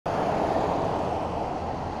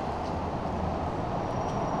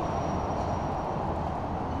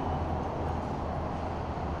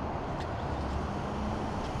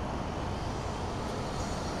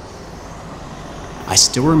I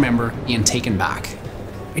still remember being taken back.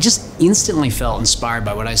 I just instantly felt inspired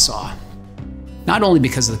by what I saw. Not only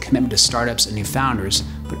because of the commitment to startups and new founders,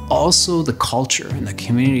 but also the culture and the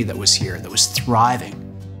community that was here, that was thriving.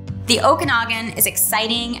 The Okanagan is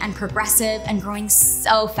exciting and progressive and growing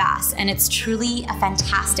so fast, and it's truly a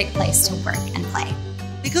fantastic place to work and play.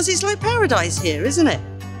 Because it's like paradise here, isn't it?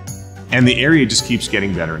 And the area just keeps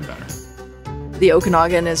getting better and better. The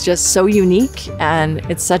Okanagan is just so unique, and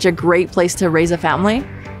it's such a great place to raise a family.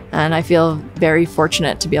 And I feel very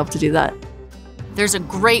fortunate to be able to do that. There's a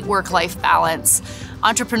great work-life balance.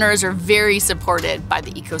 Entrepreneurs are very supported by the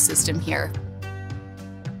ecosystem here.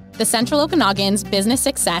 The Central Okanagan's business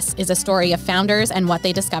success is a story of founders and what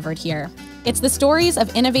they discovered here. It's the stories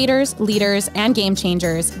of innovators, leaders, and game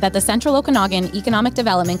changers that the Central Okanagan Economic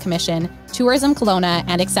Development Commission, Tourism Kelowna,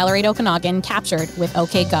 and Accelerate Okanagan captured with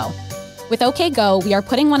OKGo. With OKGo, we are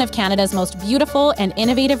putting one of Canada's most beautiful and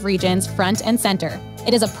innovative regions front and center.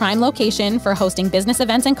 It is a prime location for hosting business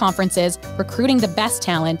events and conferences, recruiting the best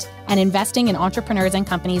talent, and investing in entrepreneurs and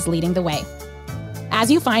companies leading the way. As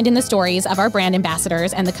you find in the stories of our brand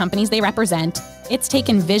ambassadors and the companies they represent, it's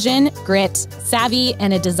taken vision, grit, savvy,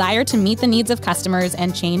 and a desire to meet the needs of customers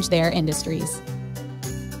and change their industries.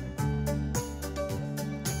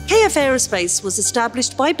 KF Aerospace was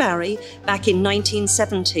established by Barry back in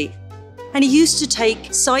 1970. And he used to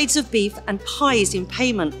take sides of beef and pies in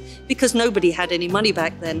payment because nobody had any money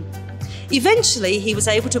back then. Eventually, he was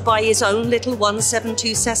able to buy his own little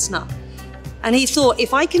 172 Cessna. And he thought,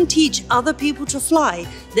 if I can teach other people to fly,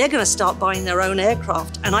 they're going to start buying their own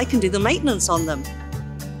aircraft and I can do the maintenance on them.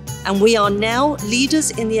 And we are now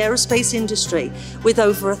leaders in the aerospace industry with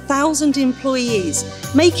over 1,000 employees,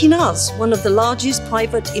 making us one of the largest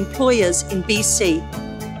private employers in BC.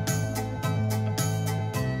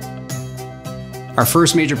 Our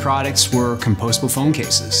first major products were compostable phone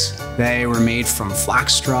cases. They were made from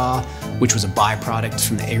flax straw, which was a byproduct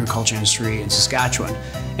from the agriculture industry in Saskatchewan,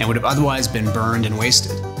 and would have otherwise been burned and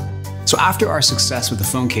wasted. So after our success with the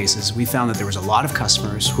phone cases, we found that there was a lot of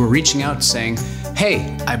customers who were reaching out saying,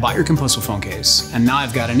 hey, I bought your compostable phone case, and now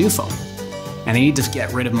I've got a new phone, and I need to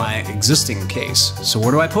get rid of my existing case, so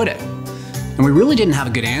where do I put it? And we really didn't have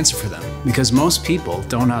a good answer for them, because most people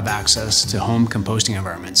don't have access to home composting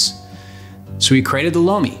environments. So we created the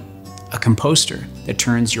Lomi, a composter that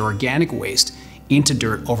turns your organic waste into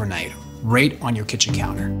dirt overnight, right on your kitchen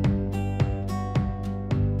counter.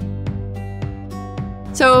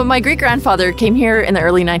 So my great-grandfather came here in the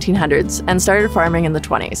early 1900s and started farming in the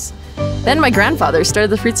 20s. Then my grandfather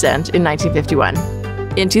started the fruit stand in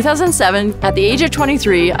 1951. In 2007, at the age of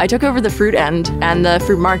 23, I took over the fruit end and the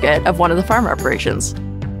fruit market of one of the farm operations.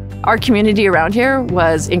 Our community around here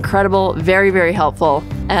was incredible, very, very helpful,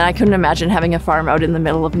 and I couldn't imagine having a farm out in the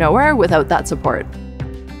middle of nowhere without that support.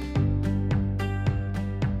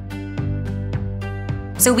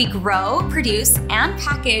 So we grow, produce, and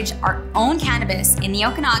package our own cannabis in the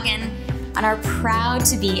Okanagan and are proud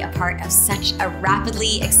to be a part of such a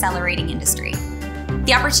rapidly accelerating industry.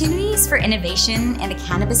 The opportunities for innovation in the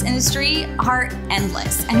cannabis industry are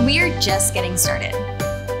endless, and we are just getting started.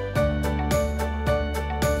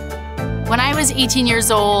 When I was 18 years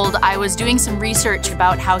old, I was doing some research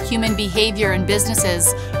about how human behavior and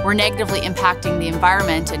businesses were negatively impacting the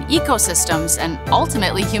environment and ecosystems and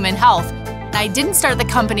ultimately human health. I didn't start the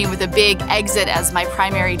company with a big exit as my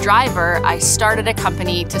primary driver. I started a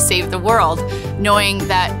company to save the world, knowing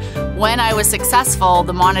that when I was successful,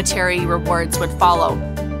 the monetary rewards would follow.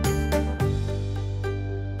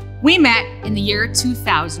 We met in the year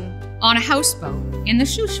 2000 on a houseboat in the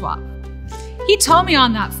Shuswap. He told me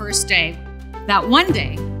on that first day that one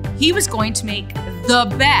day he was going to make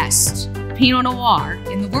the best Pinot Noir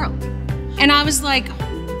in the world. And I was like,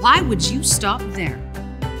 why would you stop there?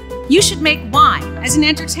 You should make wine as an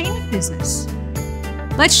entertainment business.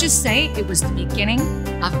 Let's just say it was the beginning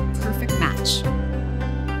of a perfect match.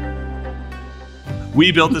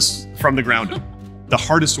 We built this from the ground up. The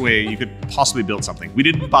hardest way you could possibly build something. We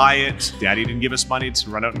didn't buy it. Daddy didn't give us money to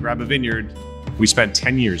run out and grab a vineyard. We spent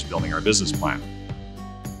 10 years building our business plan.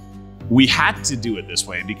 We had to do it this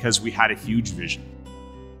way because we had a huge vision.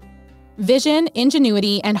 Vision,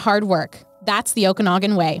 ingenuity, and hard work. That's the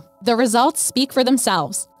Okanagan way. The results speak for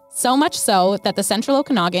themselves. So much so that the Central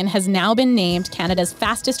Okanagan has now been named Canada's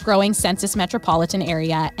fastest growing census metropolitan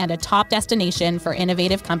area and a top destination for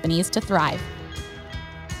innovative companies to thrive.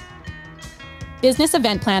 Business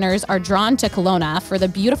event planners are drawn to Kelowna for the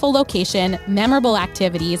beautiful location, memorable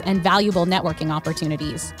activities, and valuable networking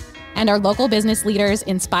opportunities. And our local business leaders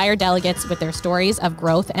inspire delegates with their stories of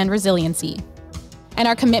growth and resiliency. And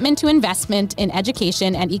our commitment to investment in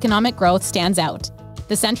education and economic growth stands out.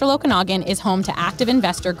 The Central Okanagan is home to active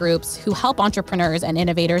investor groups who help entrepreneurs and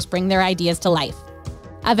innovators bring their ideas to life.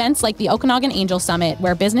 Events like the Okanagan Angel Summit,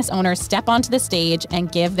 where business owners step onto the stage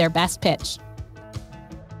and give their best pitch.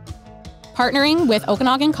 Partnering with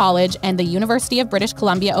Okanagan College and the University of British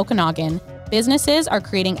Columbia Okanagan, businesses are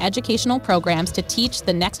creating educational programs to teach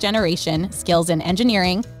the next generation skills in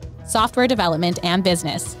engineering, software development, and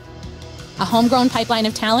business. A homegrown pipeline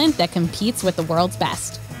of talent that competes with the world's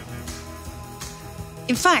best.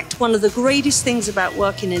 In fact, one of the greatest things about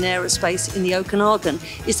working in aerospace in the Okanagan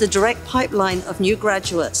is the direct pipeline of new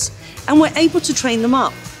graduates, and we're able to train them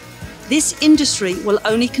up. This industry will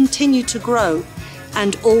only continue to grow,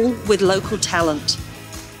 and all with local talent.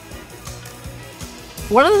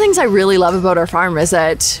 One of the things I really love about our farm is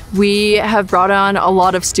that we have brought on a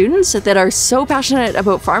lot of students that are so passionate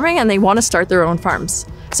about farming and they want to start their own farms.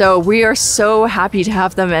 So we are so happy to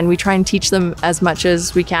have them, and we try and teach them as much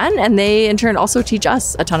as we can, and they in turn also teach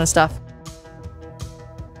us a ton of stuff.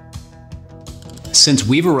 Since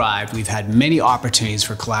we've arrived, we've had many opportunities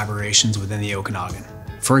for collaborations within the Okanagan.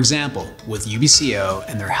 For example, with UBCO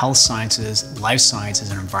and their health sciences, life sciences,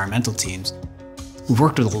 and environmental teams, we've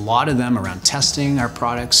worked with a lot of them around testing our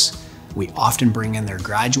products. We often bring in their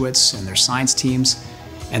graduates and their science teams.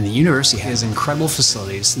 And the university has incredible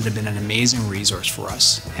facilities that have been an amazing resource for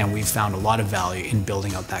us, and we've found a lot of value in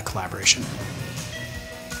building out that collaboration.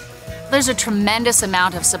 There's a tremendous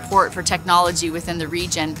amount of support for technology within the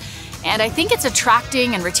region, and I think it's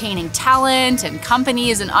attracting and retaining talent, and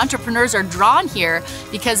companies and entrepreneurs are drawn here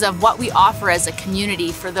because of what we offer as a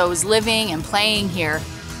community for those living and playing here.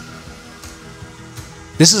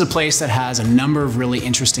 This is a place that has a number of really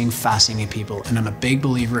interesting, fascinating people, and I'm a big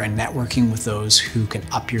believer in networking with those who can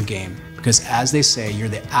up your game. Because as they say, you're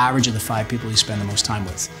the average of the 5 people you spend the most time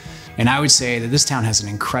with. And I would say that this town has an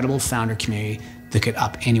incredible founder community that could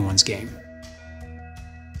up anyone's game.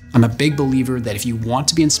 I'm a big believer that if you want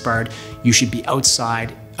to be inspired, you should be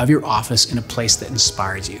outside of your office in a place that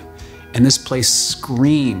inspires you. And this place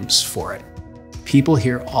screams for it. People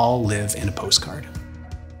here all live in a postcard.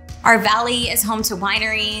 Our valley is home to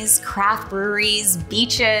wineries, craft breweries,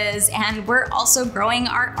 beaches, and we're also growing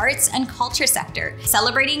our arts and culture sector,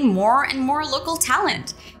 celebrating more and more local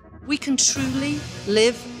talent. We can truly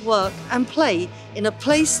live, work, and play in a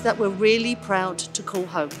place that we're really proud to call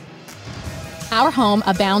home. Our home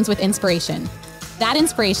abounds with inspiration. That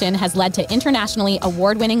inspiration has led to internationally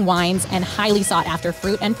award-winning wines and highly sought-after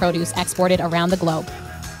fruit and produce exported around the globe.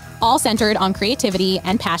 All centered on creativity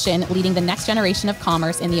and passion, leading the next generation of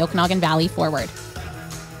commerce in the Okanagan Valley forward.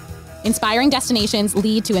 Inspiring destinations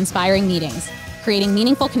lead to inspiring meetings. Creating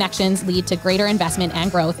meaningful connections lead to greater investment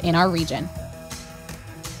and growth in our region.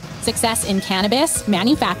 Success in cannabis,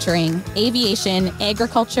 manufacturing, aviation,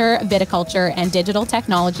 agriculture, viticulture, and digital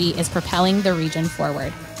technology is propelling the region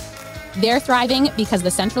forward. They're thriving because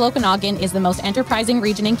the Central Okanagan is the most enterprising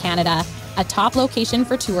region in Canada, a top location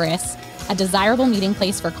for tourists, a desirable meeting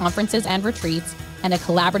place for conferences and retreats, and a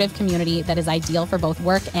collaborative community that is ideal for both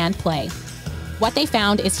work and play. What they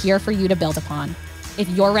found is here for you to build upon. If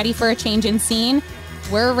you're ready for a change in scene,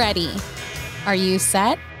 we're ready. Are you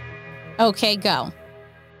set? Okay, go.